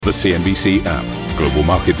The CNBC app. Global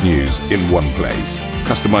market news in one place.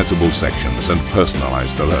 Customizable sections and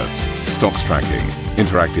personalized alerts. Stocks tracking,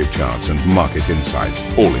 interactive charts and market insights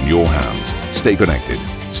all in your hands. Stay connected.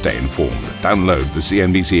 Stay informed. Download the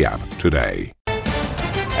CNBC app today.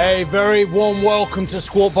 A very warm welcome to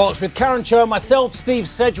Squawk Box with Karen Cho, myself, Steve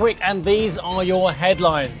Sedgwick, and these are your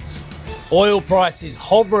headlines. Oil prices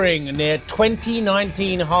hovering near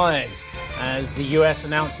 2019 highs as the US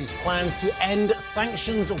announces plans to end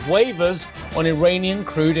sanctions waivers on Iranian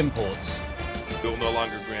crude imports. We'll no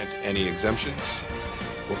longer grant any exemptions.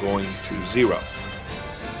 We're going to zero.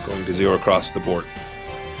 Going to zero across the board.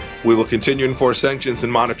 We will continue to enforce sanctions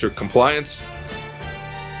and monitor compliance.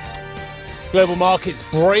 Global markets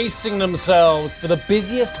bracing themselves for the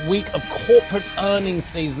busiest week of corporate earnings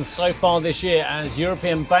season so far this year as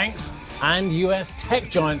European banks and US tech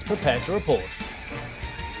giants prepare to report.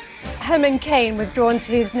 Herman Cain withdraws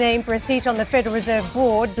his name for a seat on the Federal Reserve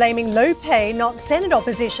Board, blaming low pay, not Senate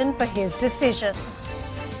opposition, for his decision.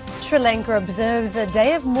 Sri Lanka observes a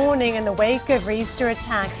day of mourning in the wake of Easter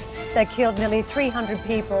attacks that killed nearly 300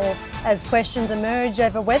 people as questions emerge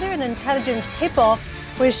over whether an intelligence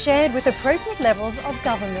tip-off was shared with appropriate levels of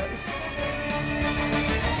government.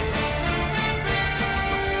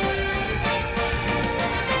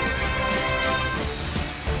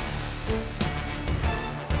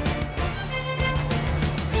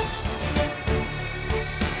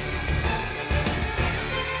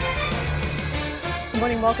 Good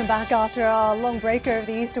morning, welcome back after our long break over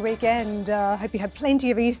the Easter weekend. Hope you had plenty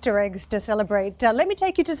of Easter eggs to celebrate. Let me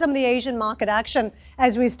take you to some of the Asian market action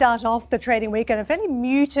as we start off the trading weekend. A fairly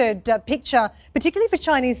muted picture, particularly for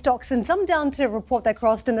Chinese stocks, and some down to a report that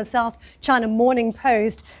crossed in the South China Morning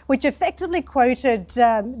Post, which effectively quoted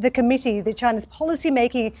the committee, the China's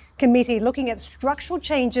policy-making committee, looking at structural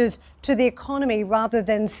changes to the economy rather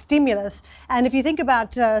than stimulus. And if you think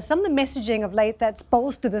about some of the messaging of late that's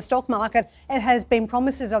bolstered the stock market, it has been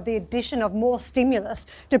promises of the addition of more stimulus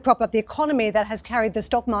to prop up the economy that has carried the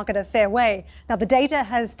stock market a fair way. Now, the data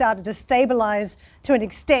has started to stabilize to an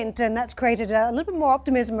extent, and that's created a little bit more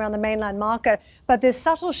optimism around the mainland market. But this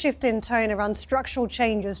subtle shift in tone around structural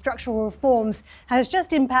changes, structural reforms, has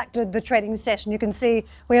just impacted the trading session. You can see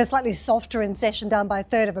we are slightly softer in session, down by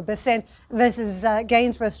 1/3% versus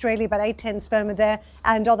gains for Australia, about 0.8 firmer there,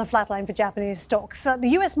 and on the flat line for Japanese stocks. The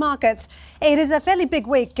US markets, it is a fairly big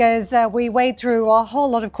week as we wade through a whole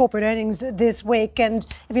lot of corporate earnings this week. And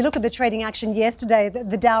if you look at the trading action yesterday,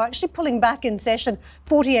 the Dow actually pulling back in session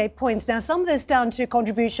 48 points. Now, some of this down to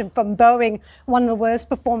contribution from Boeing, one of the worst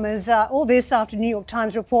performers. All this after New York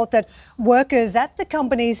Times report that workers at the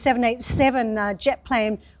company's 787 jet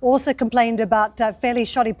plane also complained about fairly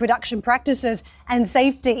shoddy production practices and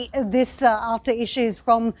safety. This after issues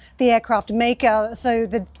from the aircraft maker. So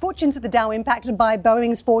the fortunes of the Dow impacted by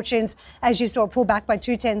Boeing's fortunes, as you saw, pull back by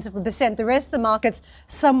 0.2%. The rest of the markets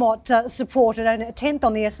somewhat supported, only 1/10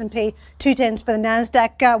 on the S&P, 2/10 for the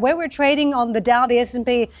Nasdaq. Where we're trading on the Dow, the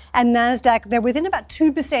S&P and Nasdaq, they're within about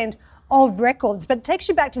 2% of records. But it takes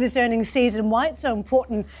you back to this earnings season, why it's so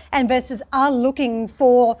important. Investors are looking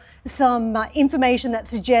for some information that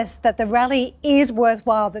suggests that the rally is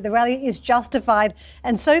worthwhile, that the rally is justified.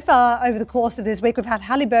 And so far over the course of this week, we've had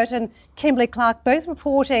Halliburton, Kimberly-Clark both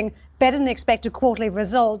reporting better than expected quarterly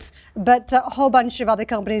results, but a whole bunch of other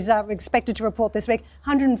companies are expected to report this week.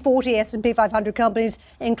 140 S&P 500 companies,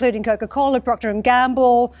 including Coca-Cola, Procter &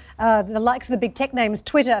 Gamble, the likes of the big tech names,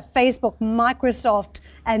 Twitter, Facebook, Microsoft,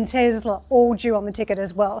 and Tesla, all due on the ticket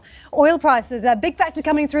as well. Oil prices, a big factor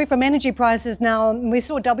coming through from energy prices now. We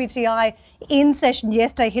saw WTI in session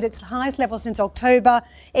yesterday hit its highest level since October.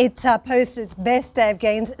 It posted its best day of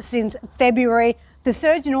gains since February. The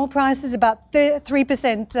surge in oil prices, about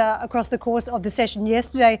 3% across the course of the session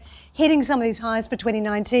yesterday, hitting some of these highs for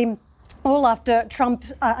 2019. All after Trump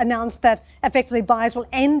announced that effectively buyers will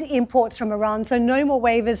end imports from Iran. So no more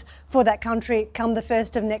waivers for that country come the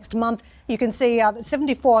 1st of next month. You can see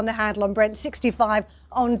 74 on the handle on Brent, 65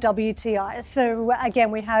 on WTI. So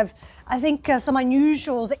again, we have, I think, some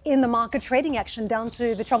unusuals in the market trading action down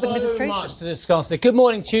to the Trump administration. So much to discuss there. Good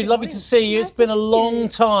morning to you. Lovely to see you. It's been a long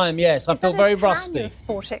time. Yes, I feel very rusty. You're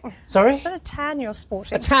sporting? Sorry? Is that a tan you're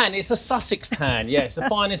sporting? A tan. It's a Sussex tan. Yes, the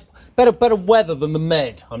finest, better weather than the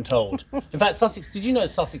Med, I'm told. In fact, Sussex. Did you know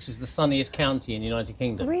Sussex is the sunniest county in the United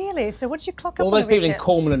Kingdom? Really? So what did you clock up? All those people in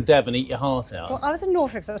Cornwall and Devon eat your heart out. Well, I was in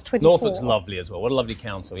Norfolk, so I was 24. Norfolk's lovely as well. What a lovely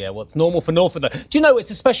council. Yeah, what's normal for Norfolk though? Do you know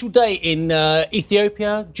it's a special day in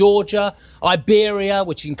Ethiopia, Georgia, Iberia,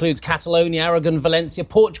 which includes Catalonia, Aragon, Valencia,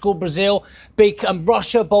 Portugal, Brazil, big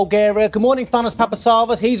Russia, Bulgaria. Good morning, Thanos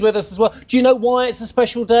Papasavas. He's with us as well. Do you know why it's a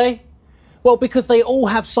special day? Well, because they all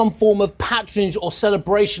have some form of patronage or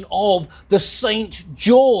celebration of the St.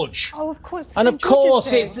 George. Oh, of course. And of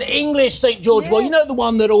course, it's English St. George. Yes. Well, you know the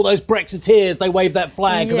one that all those Brexiteers, they wave that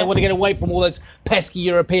flag because they want to get away from all those pesky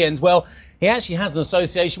Europeans. Well, he actually has an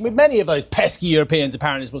association with many of those pesky Europeans,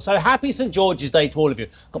 apparently, as well. So happy St. George's Day to all of you.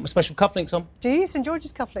 Got my special cufflinks on. Do you? St.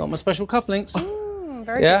 George's cufflinks? Got my special cufflinks.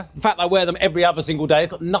 Very good. In fact, I wear them every other single day. It's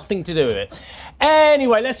got nothing to do with it.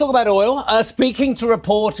 Anyway, let's talk about oil. Speaking to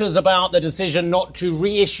reporters about the decision not to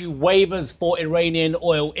reissue waivers for Iranian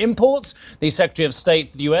oil imports, the Secretary of State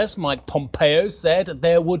for the US, Mike Pompeo, said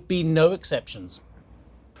there would be no exceptions.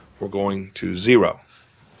 We're going to zero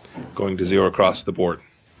across the board.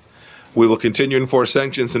 We will continue to enforce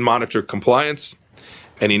sanctions and monitor compliance.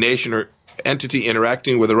 Any nation or entity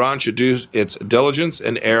interacting with Iran should do its diligence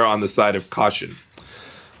and err on the side of caution.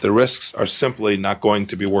 The risks are simply not going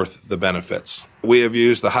to be worth the benefits. We have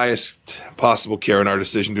used the highest possible care in our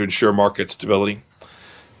decision to ensure market stability.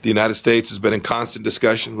 The United States has been in constant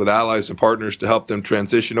discussion with allies and partners to help them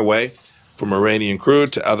transition away from Iranian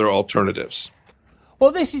crude to other alternatives.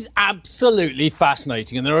 Well, this is absolutely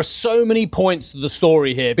fascinating, and there are so many points to the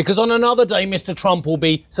story here, because on another day, Mr. Trump will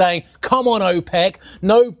be saying, come on, OPEC,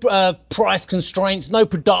 no price constraints, no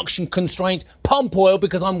production constraints, pump oil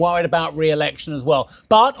because I'm worried about re-election as well.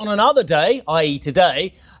 But on another day, i.e.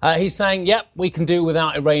 today, he's saying, yep, we can do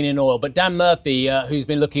without Iranian oil. But Dan Murphy, who's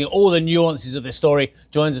been looking at all the nuances of this story,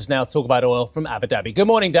 joins us now to talk about oil from Abu Dhabi. Good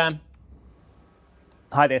morning, Dan.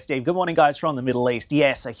 Hi there, Steve. Good morning, guys from the Middle East.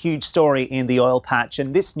 Yes, a huge story in the oil patch,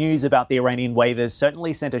 and this news about the Iranian waivers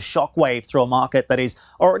certainly sent a shockwave through a market that is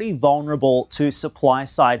already vulnerable to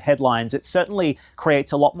supply-side headlines. It certainly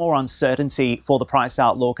creates a lot more uncertainty for the price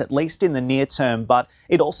outlook, at least in the near term, but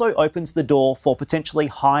it also opens the door for potentially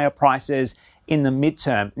higher prices in the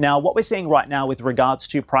midterm. Now, what we're seeing right now with regards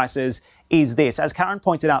to prices is this. As Karen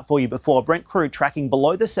pointed out for you before, Brent crude tracking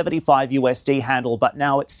below the 75 USD handle, but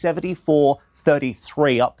now it's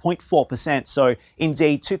 74.33, up 0.4%. So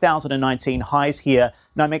indeed, 2019 highs here.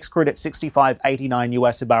 NYMEX crude at 65.89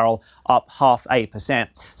 US a barrel, up 0.5%.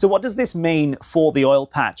 So what does this mean for the oil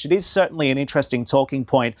patch? It is certainly an interesting talking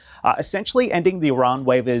point. Essentially, ending the Iran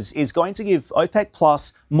waivers is going to give OPEC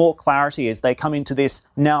Plus more clarity as they come into this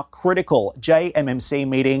now critical JMMC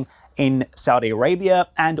meeting in Saudi Arabia,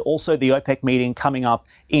 and also the OPEC meeting coming up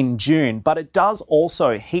in June. But it does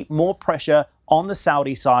also heap more pressure on the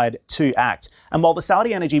Saudi side to act. And while the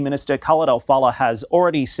Saudi Energy Minister Khalid Al-Falih has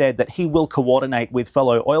already said that he will coordinate with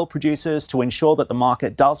fellow oil producers to ensure that the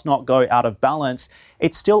market does not go out of balance,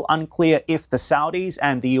 it's still unclear if the Saudis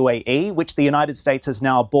and the UAE, which the United States has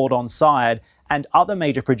now brought on side, and other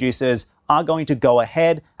major producers are going to go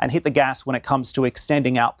ahead and hit the gas when it comes to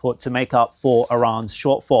extending output to make up for Iran's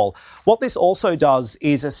shortfall. What this also does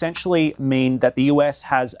is essentially mean that the US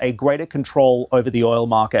has a greater control over the oil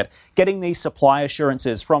market. Getting these supply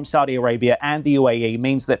assurances from Saudi Arabia and the UAE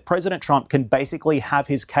means that President Trump can basically have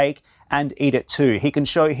his cake and eat it too. He can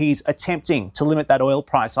show he's attempting to limit that oil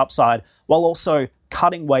price upside while also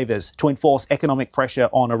cutting waivers to enforce economic pressure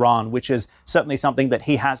on Iran, which is certainly something that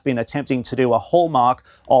he has been attempting to do, a hallmark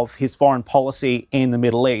of his foreign policy in the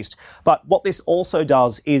Middle East. But what this also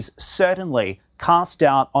does is certainly cast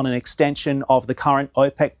doubt on an extension of the current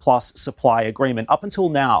OPEC Plus supply agreement. Up until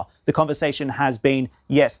now, the conversation has been,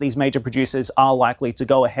 yes, these major producers are likely to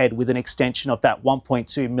go ahead with an extension of that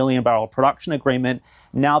 1.2 million barrel production agreement.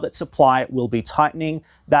 Now that supply will be tightening,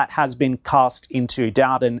 that has been cast into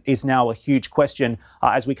doubt and is now a huge question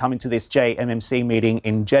as we come into this JMMC meeting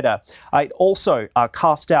in Jeddah. It also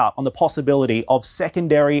cast doubt on the possibility of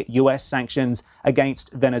secondary US sanctions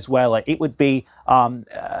against Venezuela. It would be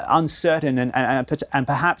uncertain and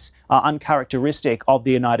perhaps uncharacteristic of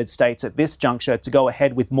the United States at this juncture to go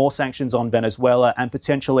ahead with more sanctions on Venezuela and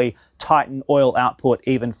potentially tighten oil output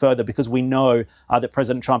even further, because we know that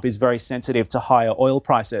President Trump is very sensitive to higher oil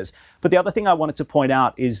prices. But the other thing I wanted to point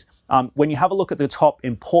out is when you have a look at the top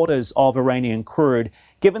importers of Iranian crude,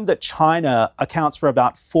 given that China accounts for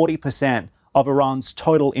about 40% of Iran's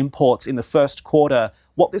total imports in the first quarter,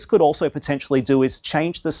 what this could also potentially do is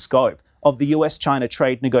change the scope of the US-China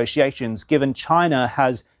trade negotiations, given China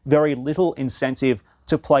has very little incentive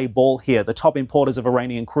to play ball here. The top importers of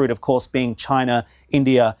Iranian crude, of course, being China,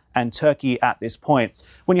 India, and Turkey at this point.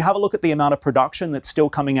 When you have a look at the amount of production that's still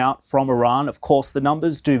coming out from Iran, of course, the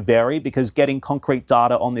numbers do vary because getting concrete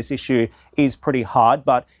data on this issue is pretty hard.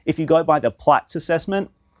 But if you go by the Platts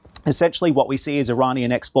assessment, essentially what we see is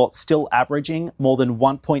Iranian exports still averaging more than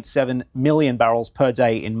 1.7 million barrels per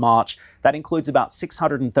day in March. That includes about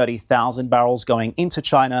 630,000 barrels going into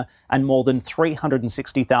China and more than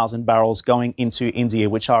 360,000 barrels going into India,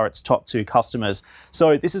 which are its top two customers.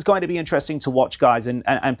 So this is going to be interesting to watch, guys, and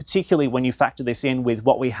particularly when you factor this in with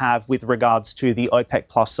what we have with regards to the OPEC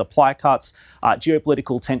plus supply cuts,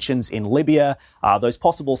 geopolitical tensions in Libya, those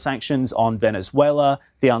possible sanctions on Venezuela,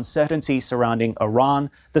 the uncertainty surrounding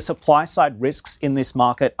Iran. The supply side risks in this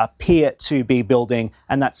market appear to be building,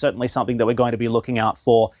 and that's certainly something that we're going to be looking out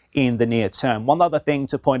for in the near term. One other thing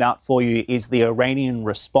to point out for you is the Iranian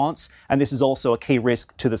response, and this is also a key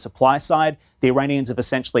risk to the supply side. The Iranians have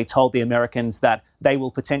essentially told the Americans that they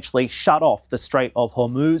will potentially shut off the Strait of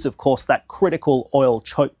Hormuz, of course, that critical oil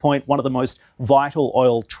choke point, one of the most vital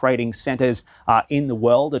oil trading centers in the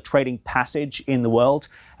world, a trading passage in the world.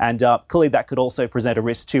 And clearly that could also present a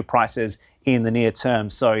risk to prices in the near term.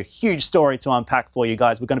 So huge story to unpack for you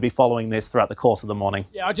guys. We're going to be following this throughout the course of the morning.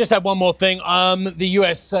 Yeah, I just had one more thing. The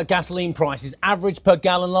US gasoline prices, average per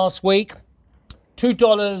gallon last week,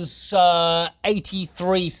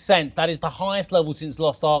 $2.83. That is the highest level since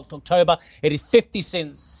last October. It is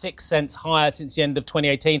 56 cents higher since the end of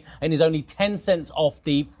 2018 and is only 10 cents off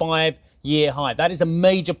the 5-year high. That is a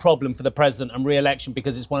major problem for the president and re-election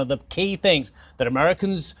because it's one of the key things that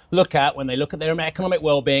Americans look at when they look at their economic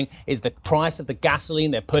well-being is the price of the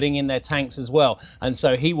gasoline they're putting in their tanks as well. And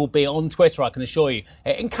so he will be on Twitter, I can assure you,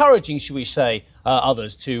 encouraging, should we say,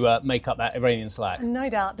 others to make up that Iranian slack.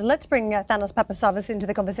 No doubt. Let's bring Thanos Papasavas into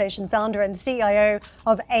the conversation, founder and CIO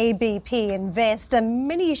of ABP Invest.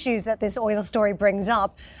 Many issues that this oil story brings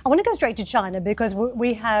up. I want to go straight to China because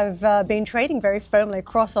we have been trading very firmly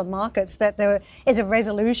across our markets that there is a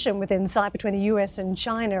resolution within sight between the US and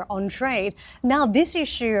China on trade. Now, this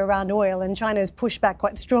issue around oil, and China has pushed back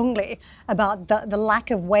quite strongly about the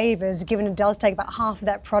lack of waivers, given it does take about half of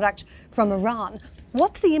that product from Iran.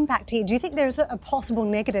 What's the impact here? Do you think there's a possible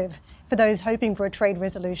negative for those hoping for a trade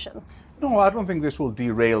resolution? No, I don't think this will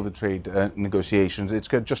derail the trade negotiations. It's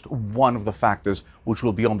just one of the factors which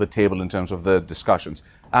will be on the table in terms of the discussions.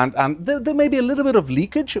 And there may be a little bit of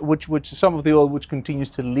leakage, which some of the oil which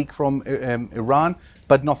continues to leak from Iran,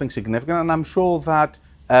 but nothing significant. And I'm sure that,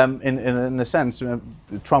 in a sense,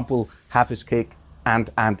 Trump will have his cake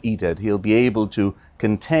and eat it. He'll be able to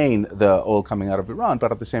contain the oil coming out of Iran,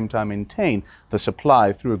 but at the same time maintain the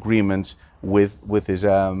supply through agreements with his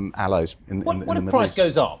allies in the Middle East. What if price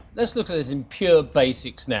goes up? Let's look at this in pure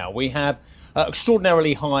basics now. We have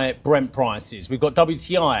extraordinarily high Brent prices. We've got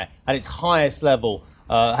WTI at its highest level,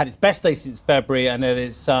 had its best day since February and at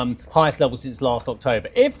its highest level since last October.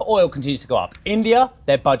 If oil continues to go up, India,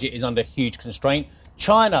 their budget is under huge constraint.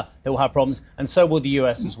 China, they will have problems, and so will the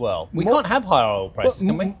US as well. We can't have higher oil prices,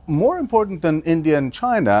 can we? More important than India and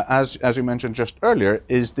China, as you mentioned just earlier,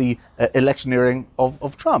 is the electioneering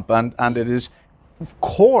of Trump. And it is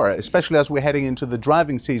core, especially as we're heading into the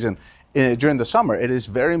driving season during the summer. It is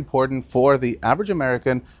very important for the average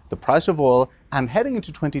American, the price of oil, and heading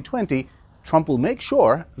into 2020, Trump will make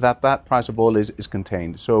sure that price of oil is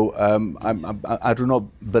contained. So I do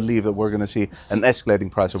not believe that we're going to see an escalating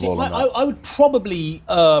price of oil. I would probably,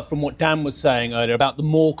 from what Dan was saying earlier, about the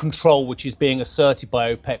more control which is being asserted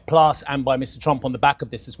by OPEC Plus and by Mr. Trump on the back of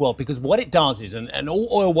this as well, because what it does is, and all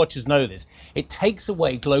oil watchers know this, it takes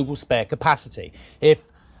away global spare capacity. If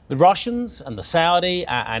the Russians and the Saudi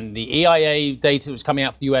and the EIA data which is coming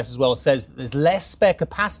out for the US as well says that there's less spare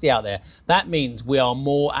capacity out there. That means we are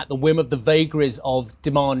more at the whim of the vagaries of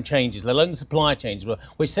demand changes, let alone the supply changes,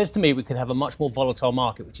 which says to me we could have a much more volatile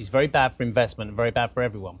market, which is very bad for investment and very bad for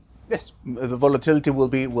everyone. Yes, the volatility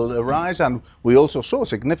will arise, and we also saw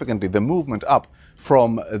significantly the movement up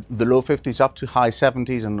from the low 50s up to high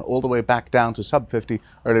 70s and all the way back down to sub 50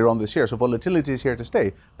 earlier on this year. So volatility is here to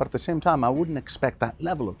stay, but at the same time, I wouldn't expect that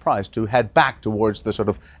level of price to head back towards the sort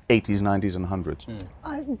of 80s, 90s, and 100s.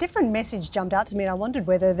 A different message jumped out to me, and I wondered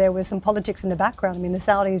whether there was some politics in the background. I mean, the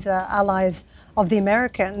Saudis are allies of the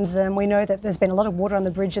Americans, and we know that there's been a lot of water on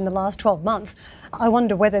the bridge in the last 12 months. I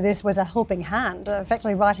wonder whether this was a helping hand,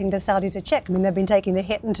 effectively writing the Saudis a check. I mean, they've been taking the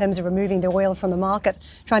hit in terms of removing the oil from the market,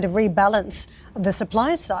 trying to rebalance the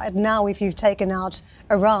supply side. Now, if you've taken out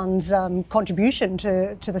Iran's contribution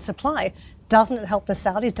to the supply, doesn't it help the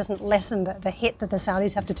Saudis? Doesn't it lessen the hit that the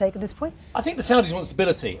Saudis have to take at this point? I think the Saudis want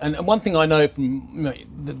stability. And one thing I know from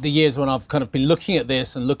the years when I've kind of been looking at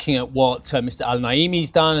this and looking at what Mr.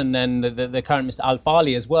 Al-Naimi's done and then the current Mr.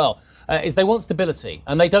 Al-Fali as well, is they want stability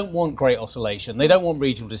and they don't want great oscillation. They don't want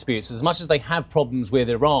regional disputes. As much as they have problems with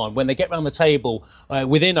Iran, when they get round the table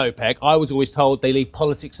within OPEC, I was always told they leave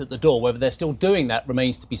politics at the door. Whether they're still doing that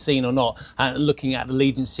remains to be seen or not. Looking at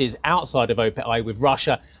allegiances outside of OPEC, i.e. with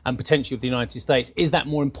Russia and potentially with the United States, is that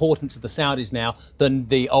more important to the Saudis now than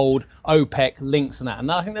the old OPEC links and that?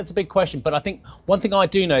 And I think that's a big question. But I think one thing I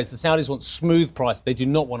do know is the Saudis want smooth price. They do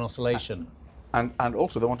not want oscillation. And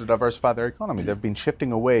also they want to diversify their economy. They've been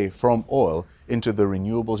shifting away from oil into the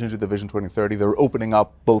renewables, into the Vision 2030. They're opening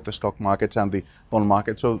up both the stock markets and the bond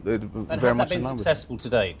market. So but very has much that been successful to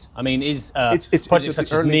date? I mean, is it's projects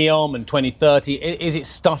such as NEOM and 2030, is it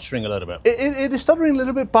stuttering a little bit? It is stuttering a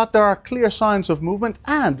little bit, but there are clear signs of movement.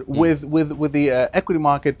 And with the equity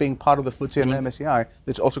market being part of the FTSE and MSCI,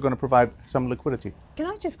 it's also going to provide some liquidity. Can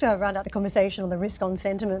I just round out the conversation on the risk-on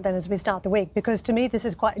sentiment then as we start the week? Because to me, this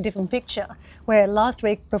is quite a different picture, where last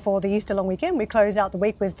week before the Easter long weekend, we closed out the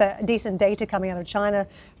week with decent data coming out of China,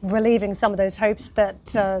 relieving some of those hopes that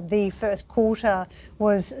the first quarter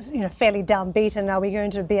was fairly downbeat and are we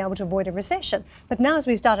going to be able to avoid a recession. But now as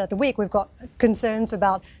we start out the week, we've got concerns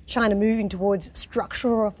about China moving towards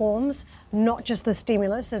structural reforms, not just the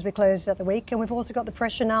stimulus as we close out the week. And we've also got the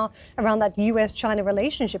pressure now around that US-China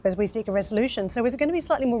relationship as we seek a resolution. So is it going to be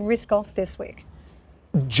slightly more risk-off this week?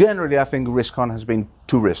 Generally, I think risk-on has been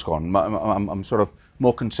too risk-on. I'm sort of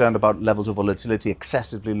more concerned about levels of volatility,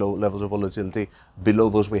 excessively low levels of volatility, below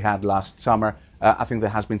those we had last summer. I think there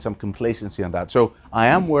has been some complacency on that. So I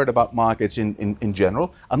am worried about markets in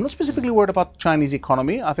general. I'm not specifically worried about the Chinese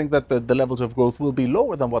economy. I think that the levels of growth will be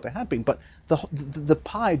lower than what they had been. But the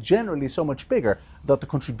pie generally is so much bigger that the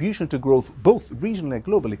contribution to growth, both regionally and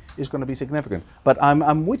globally, is going to be significant. But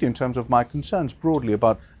I'm with you in terms of my concerns broadly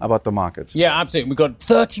about the markets. Yeah, absolutely. We've got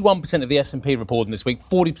 31% of the S&P reporting this week,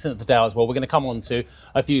 40% of the Dow as well. We're going to come on to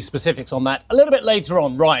a few specifics on that a little bit later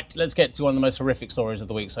on. Right, let's get to one of the most horrific stories of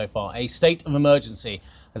the week so far. A state of emergency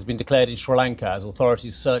has been declared in Sri Lanka as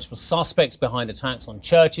authorities search for suspects behind attacks on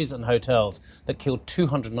churches and hotels that killed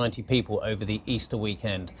 290 people over the Easter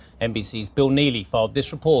weekend. NBC's Bill Neely filed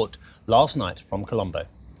this report last night from Colombo.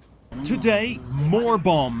 Today, more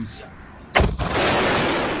bombs.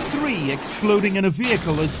 3 exploding in a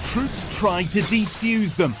vehicle as troops tried to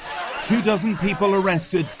defuse them. 24 people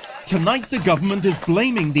arrested. Tonight, the government is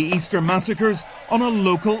blaming the Easter massacres on a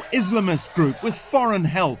local Islamist group with foreign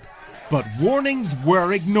help. But warnings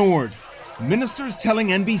were ignored. Ministers telling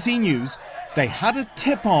NBC News they had a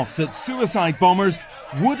tip-off that suicide bombers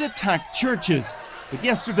would attack churches. But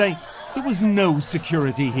yesterday, there was no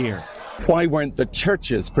security here. Why weren't the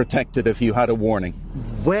churches protected if you had a warning?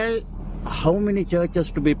 Well, how many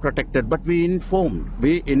churches to be protected? But we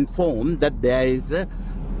informed that there is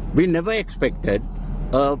we never expected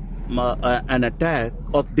an attack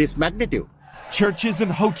of this magnitude. Churches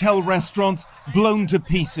and hotel restaurants blown to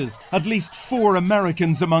pieces. At least 4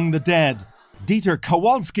 Americans among the dead. Dieter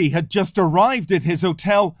Kowalski had just arrived at his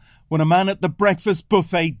hotel when a man at the breakfast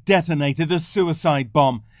buffet detonated a suicide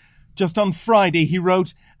bomb. Just on Friday, he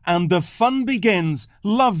wrote, "And the fun begins.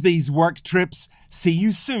 Love these work trips. See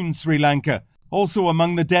you soon, Sri Lanka." Also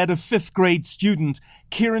among the dead, a 5th grade student,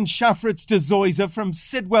 Kieran Shafritz de Zoyza from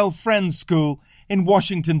Sidwell Friends School in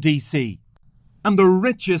Washington, D.C. And the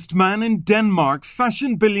richest man in Denmark,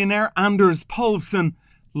 fashion billionaire Anders Poulsen,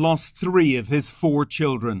 lost 3 of his 4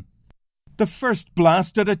 children. The first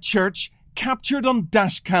blast at a church captured on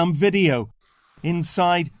dashcam video.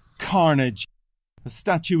 Inside, carnage. A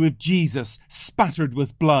statue of Jesus spattered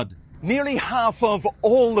with blood. Nearly half of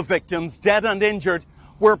all the victims, dead and injured,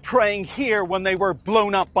 were praying here when they were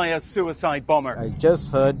blown up by a suicide bomber. I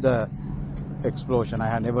just heard the explosion. I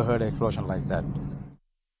had never heard an explosion like that.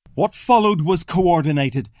 What followed was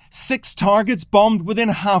coordinated. 6 targets bombed within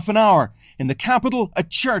half an hour. In the capital, a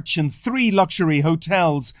church and 3 luxury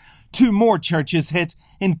hotels. 2 more churches hit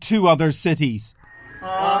in 2 other cities.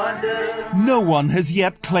 No one has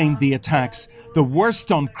yet claimed the attacks, the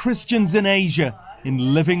worst on Christians in Asia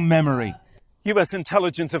in living memory. US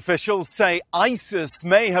intelligence officials say ISIS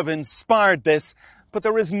may have inspired this, but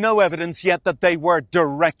there is no evidence yet that they were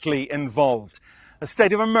directly involved. A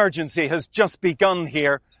state of emergency has just begun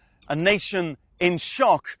here. A nation in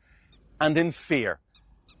shock and in fear.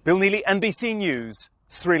 Bill Neely, NBC News,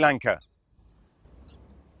 Sri Lanka.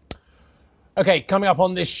 OK, coming up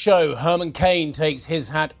on this show, Herman Cain takes his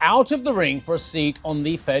hat out of the ring for a seat on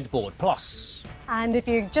the Fed board. Plus. And if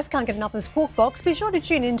you just can't get enough of Squawk Box, be sure to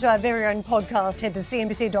tune into our very own podcast. Head to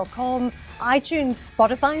cnbc.com, iTunes,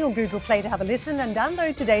 Spotify or Google Play to have a listen and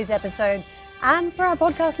download today's episode. And for our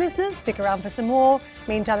podcast listeners, stick around for some more.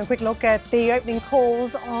 Meantime, a quick look at the opening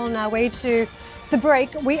calls on our way to The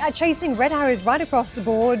break, we are chasing red arrows right across the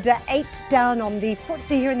board. 8 down on the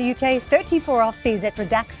FTSE here in the UK, 34 off the Xetra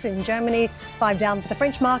DAX in Germany, 5 down for the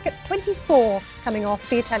French market, 24 coming off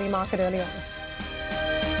the Italian market early on.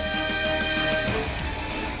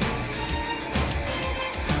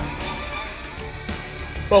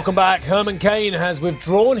 Welcome back. Herman Cain has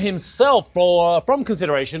withdrawn himself from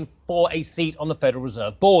consideration for a seat on the Federal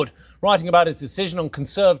Reserve Board. Writing about his decision on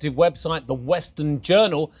conservative website The Western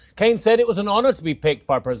Journal, Cain said it was an honour to be picked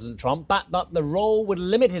by President Trump, but that the role would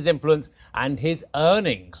limit his influence and his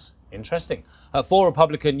earnings. Interesting. 4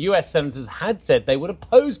 Republican US senators had said they would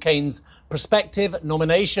oppose Cain's prospective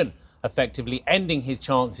nomination, effectively ending his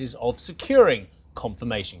chances of securing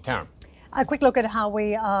confirmation. Karen. A quick look at how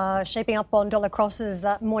we are shaping up on dollar crosses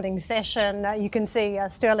morning session. You can see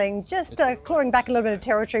sterling just clawing back a little bit of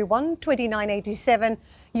territory, 129.87.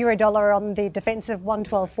 Euro dollar on the defensive,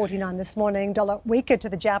 112.49 this morning. Dollar weaker to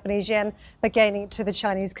the Japanese yen, but gaining to the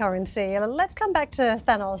Chinese currency. Let's come back to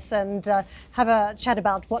Thanos and have a chat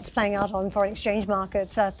about what's playing out on foreign exchange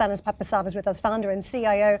markets. Thanos Papasava is with us, founder and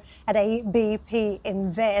CIO at ABP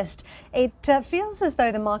Invest. It feels as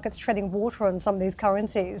though the market's treading water on some of these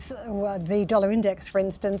currencies. The dollar index, for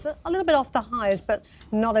instance, a little bit off the highs, but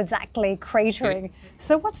not exactly cratering.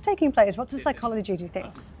 So what's taking place? What's the psychology, do you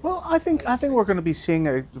think? Well, I think we're going to be seeing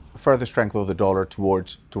a further strength of the dollar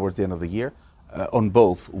towards the end of the year on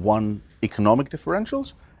both economic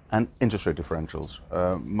differentials and interest rate differentials.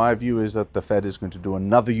 My view is that the Fed is going to do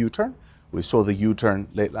another U-turn. We saw the U-turn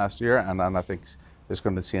late last year, and I think there's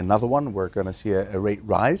going to see another one. We're going to see a rate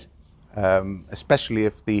rise, especially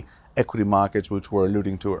if the equity markets, which we're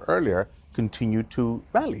alluding to earlier, continue to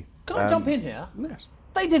rally. Can I jump in here? Yes.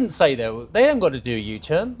 They didn't say they haven't got to do a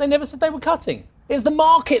U-turn. They never said they were cutting. It was the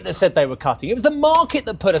market that said they were cutting. It was the market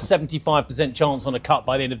that put a 75% chance on a cut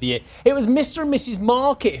by the end of the year. It was Mr. and Mrs.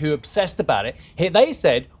 Market who obsessed about it. They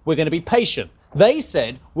said, we're going to be patient. They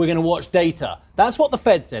said, we're going to watch data. That's what the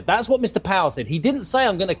Fed said. That's what Mr. Powell said. He didn't say,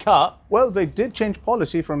 I'm going to cut. Well, they did change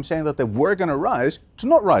policy from saying that they were going to rise to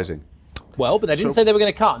not rising. Well, but they didn't say they were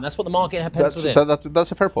going to cut, and that's what the market had penciled in.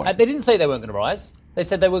 That's a fair point. They didn't say they weren't going to rise. They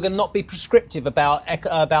said they were going to not be prescriptive about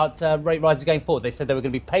rate rises going forward. They said they were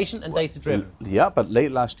going to be patient and data-driven. Yeah, but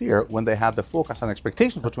late last year, when they had the forecast and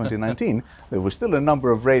expectations for 2019, there was still a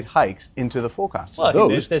number of rate hikes into the forecast. Well, I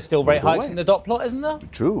think there's still rate hikes in the dot plot, isn't there?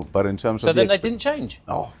 True, but in terms of so then they didn't change.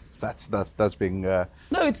 Oh, that's being no,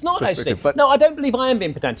 it's not actually. But no, I don't believe I am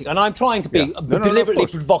being pedantic, and I'm trying to be deliberately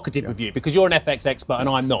provocative with you because you're an FX expert and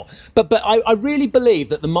I'm not. But I really believe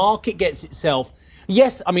that the market gets itself.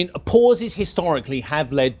 Yes, I mean, pauses historically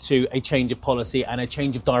have led to a change of policy and a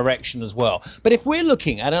change of direction as well. But if we're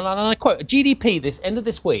looking at, and I quote, GDP this end of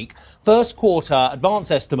this week, first quarter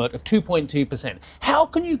advance estimate of 2.2%. How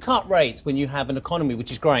can you cut rates when you have an economy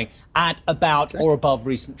which is growing at about or above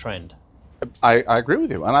recent trend? I agree with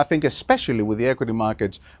you. And I think especially with the equity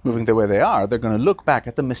markets moving the way they are, they're going to look back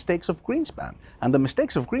at the mistakes of Greenspan. And the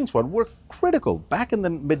mistakes of Greenspan were critical. Back in the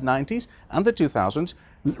mid-90s and the 2000s,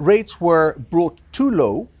 rates were brought too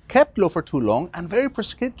low, kept low for too long, and very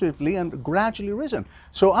prescriptively and gradually risen.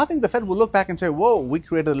 So I think the Fed will look back and say, whoa, we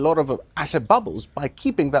created a lot of asset bubbles by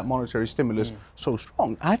keeping that monetary stimulus so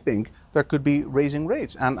strong. I think there could be raising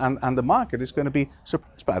rates, and the market is going to be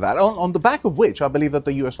surprised by that. On the back of which I believe that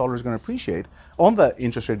the US dollar is going to appreciate on the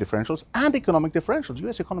interest rate differentials and economic differentials.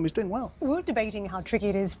 US economy is doing well. We're debating how tricky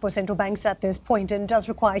it is for central banks at this point, and it does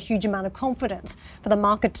require a huge amount of confidence for the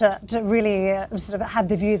market to really sort of have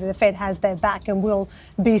the view that the Fed has their back and will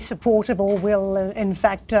be supportive or will, in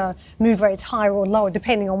fact, move rates higher or lower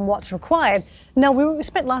depending on what's required. Now, we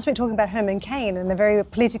spent last week talking about Herman Cain and the very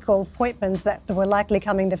political appointments that were likely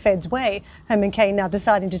coming the Fed's way. Herman Cain now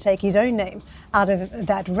deciding to take his own name out of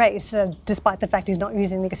that race, despite the fact he's not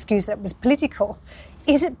using the excuse that was political.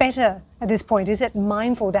 Is it better at this point? Is it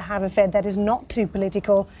mindful to have a Fed that is not too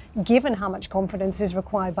political, given how much confidence is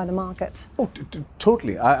required by the markets? Oh,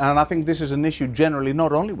 totally. And I think this is an issue generally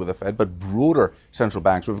not only with the Fed, but broader central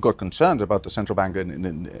banks. We've got concerns about the central bank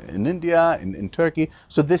in India, in Turkey.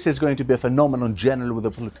 So this is going to be a phenomenon generally with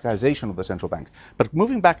the politicization of the central bank. But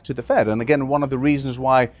moving back to the Fed, and again, one of the reasons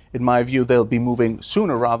why, in my view, they'll be moving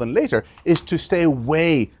sooner rather than later, is to stay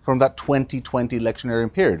away from that 2020 electioneering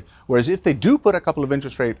period. Whereas if they do put a couple of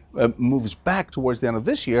interest rate moves back towards the end of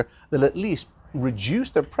this year, they'll at least reduce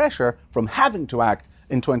their pressure from having to act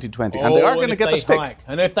in 2020. And they are going to get the stick.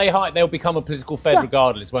 And if they hike, they'll become a political Fed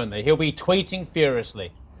regardless, won't they? He'll be tweeting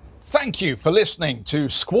furiously. Thank you for listening to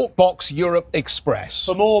Squawk Box Europe Express.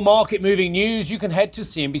 For more market-moving news, you can head to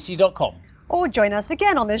cnbc.com. Or join us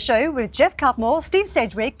again on the show with Jeff Cutmore, Steve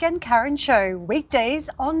Sedgwick and Karen Cho, weekdays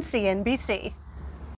on CNBC.